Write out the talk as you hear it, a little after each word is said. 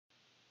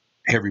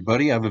Hey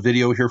everybody, I have a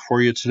video here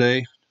for you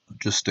today.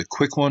 Just a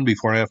quick one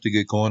before I have to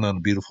get going on a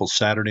beautiful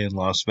Saturday in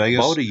Las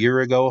Vegas. About a year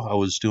ago, I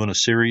was doing a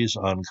series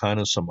on kind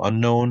of some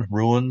unknown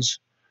ruins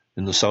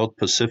in the South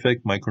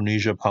Pacific,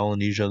 Micronesia,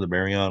 Polynesia, the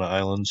Mariana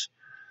Islands,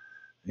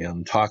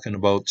 and talking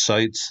about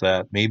sites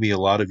that maybe a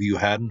lot of you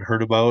hadn't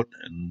heard about.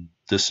 And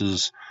this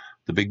is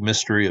the big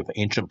mystery of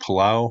ancient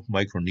Palau,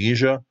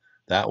 Micronesia.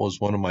 That was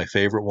one of my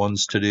favorite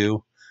ones to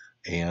do.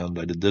 And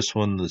I did this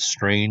one, the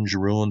strange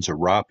ruins of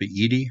Rapa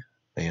Iti.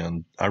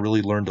 And I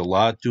really learned a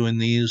lot doing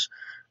these.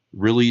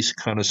 Really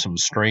kind of some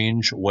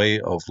strange way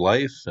of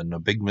life and a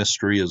big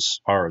mystery as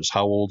far as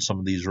how old some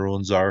of these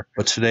ruins are.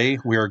 But today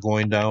we are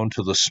going down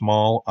to the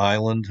small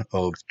island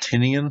of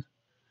Tinian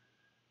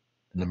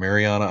in the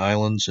Mariana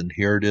Islands. And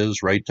here it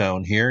is right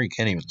down here. You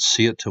can't even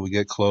see it till we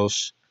get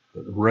close.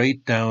 But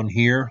right down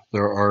here,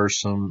 there are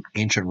some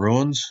ancient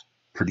ruins.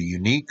 Pretty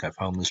unique. I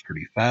found this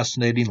pretty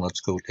fascinating. Let's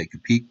go take a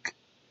peek.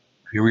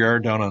 Here we are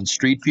down on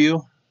Street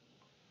View.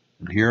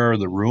 And here are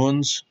the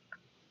ruins,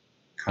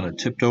 kind of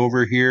tipped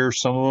over here,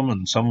 some of them,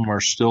 and some of them are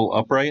still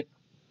upright.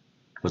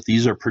 But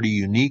these are pretty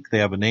unique. They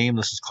have a name.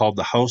 This is called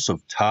the House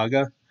of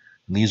Taga.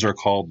 And these are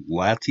called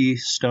Latti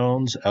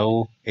stones,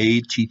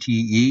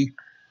 L-A-T-T-E,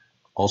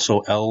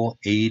 also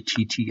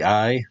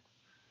L-A-T-T-I.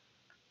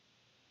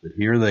 But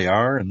here they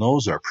are, and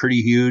those are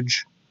pretty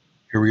huge.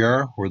 Here we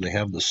are, where they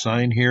have the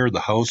sign here,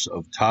 the House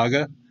of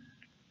Taga.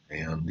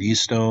 And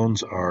these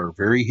stones are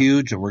very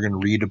huge, and we're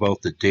going to read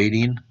about the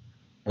dating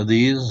of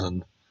these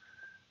and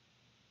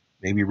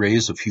maybe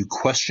raise a few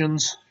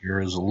questions.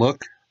 Here is a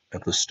look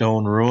at the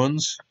stone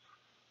ruins.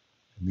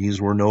 And these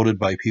were noted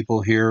by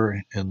people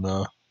here in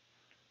the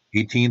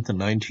 18th and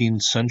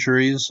 19th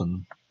centuries,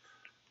 and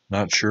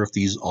not sure if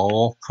these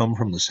all come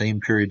from the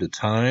same period of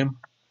time.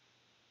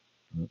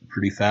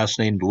 Pretty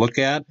fascinating to look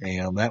at.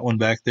 And that one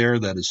back there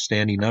that is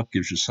standing up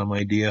gives you some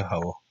idea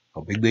how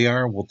big they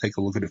are. We'll take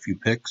a look at a few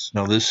pics.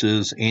 Now this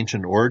is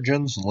ancient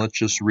origins, and let's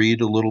just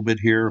read a little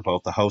bit here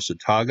about the House of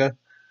Taga.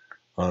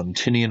 On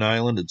Tinian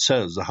Island, it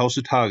says, the House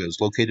of Taga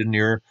is located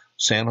near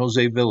San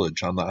Jose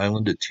Village on the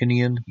island of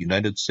Tinian,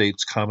 United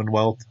States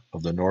Commonwealth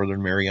of the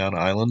Northern Mariana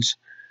Islands.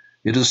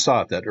 It is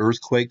thought that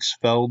earthquakes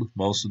felled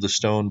most of the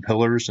stone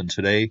pillars, and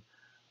today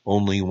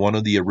only one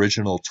of the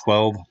original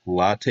 12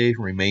 latte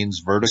remains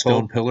vertical.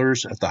 Stone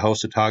pillars at the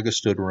House of Taga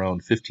stood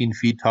around 15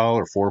 feet tall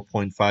or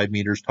 4.5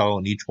 meters tall,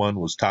 and each one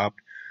was topped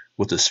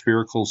with a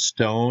spherical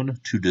stone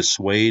to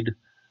dissuade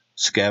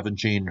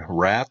scavenging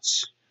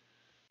rats.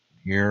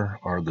 Here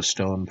are the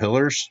stone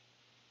pillars.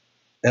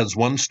 As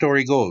one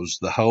story goes,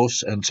 the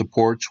house and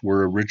supports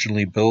were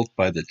originally built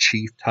by the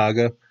chief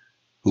Taga,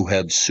 who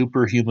had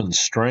superhuman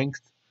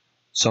strength.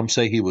 Some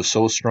say he was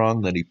so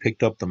strong that he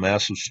picked up the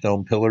massive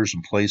stone pillars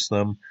and placed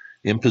them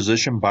in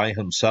position by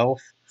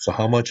himself. So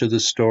how much of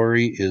this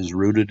story is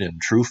rooted in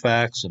true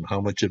facts and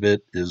how much of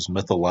it is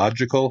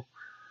mythological?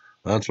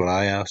 That's what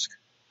I ask.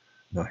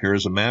 Now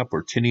here's a map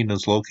where Tinian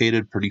is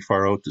located, pretty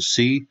far out to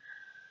sea.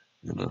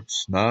 And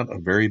it's not a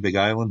very big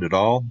island at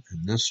all.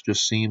 And this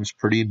just seems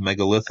pretty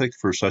megalithic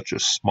for such a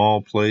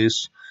small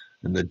place.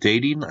 And the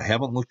dating, I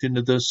haven't looked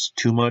into this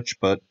too much,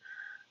 but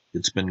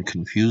it's been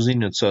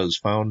confusing. It says,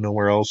 found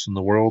nowhere else in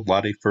the world.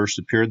 Latte first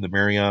appeared in the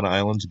Mariana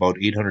Islands about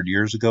 800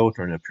 years ago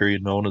during a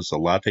period known as the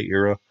Latte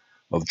era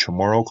of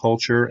Chamorro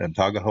culture. And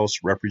Taga House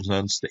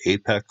represents the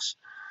apex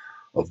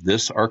of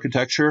this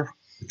architecture.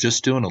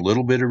 Just doing a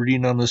little bit of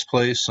reading on this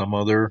place. Some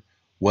other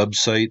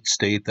websites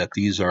state that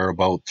these are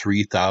about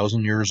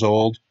 3,000 years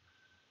old.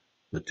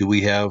 But do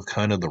we have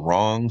kind of the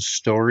wrong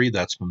story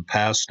that's been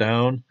passed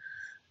down?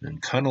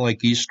 And kind of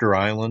like Easter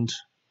Island,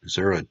 is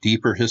there a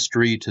deeper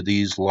history to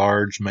these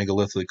large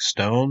megalithic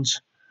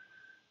stones?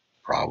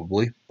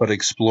 Probably. But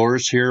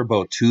explorers here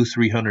about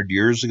 200-300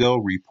 years ago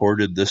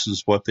reported this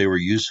is what they were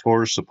used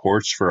for,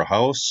 supports for a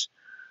house.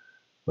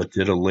 But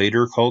did a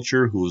later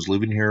culture who was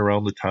living here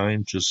around the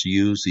time just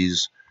use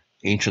these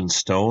ancient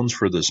stones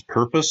for this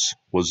purpose?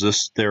 Was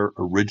this their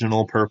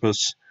original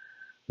purpose?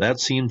 That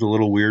seems a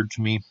little weird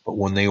to me, but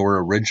when they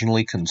were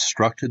originally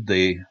constructed,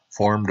 they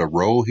formed a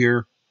row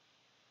here.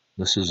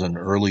 This is an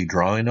early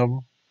drawing of them.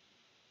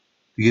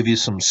 To give you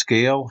some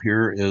scale,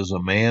 here is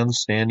a man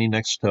standing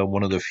next to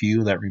one of the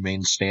few that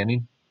remain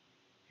standing.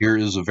 Here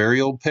is a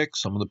very old pic.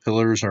 Some of the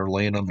pillars are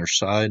laying on their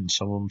side and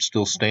some of them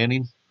still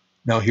standing.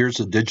 Now here's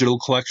the digital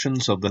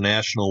collections of the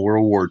National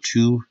World War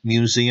II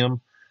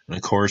Museum. And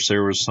of course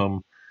there was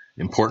some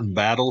important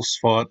battles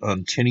fought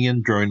on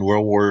Tinian during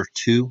World War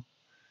II.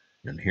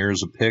 And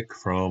here's a pic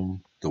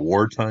from the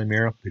wartime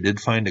era. They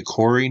did find a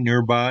quarry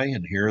nearby,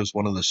 and here is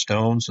one of the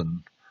stones and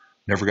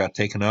never got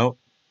taken out.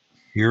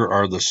 Here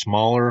are the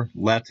smaller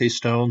latte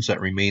stones that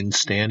remain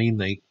standing.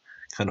 They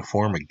kind of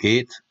form a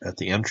gate at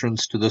the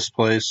entrance to this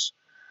place.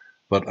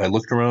 But I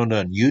looked around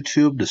on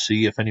YouTube to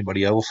see if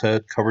anybody else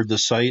had covered the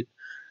site,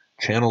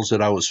 channels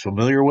that I was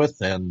familiar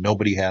with, and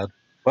nobody had.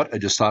 But I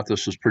just thought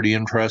this was pretty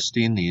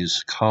interesting.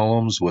 These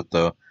columns with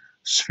the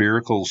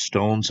spherical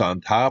stones on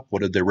top,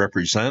 what did they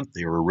represent?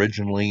 They were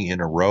originally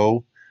in a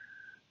row,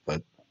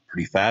 but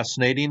pretty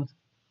fascinating.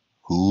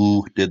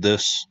 Who did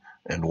this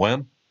and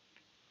when?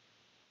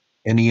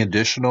 any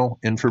additional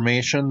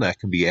information that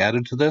can be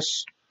added to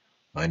this.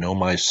 I know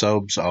my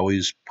subs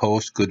always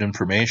post good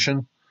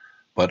information,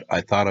 but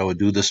I thought I would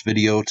do this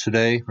video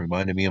today.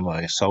 Reminded me of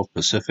my South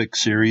Pacific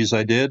series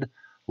I did. A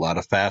lot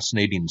of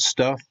fascinating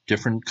stuff,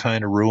 different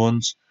kind of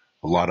ruins,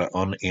 a lot of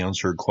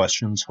unanswered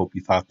questions. Hope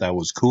you thought that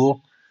was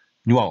cool.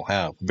 You all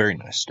have a very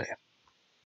nice day.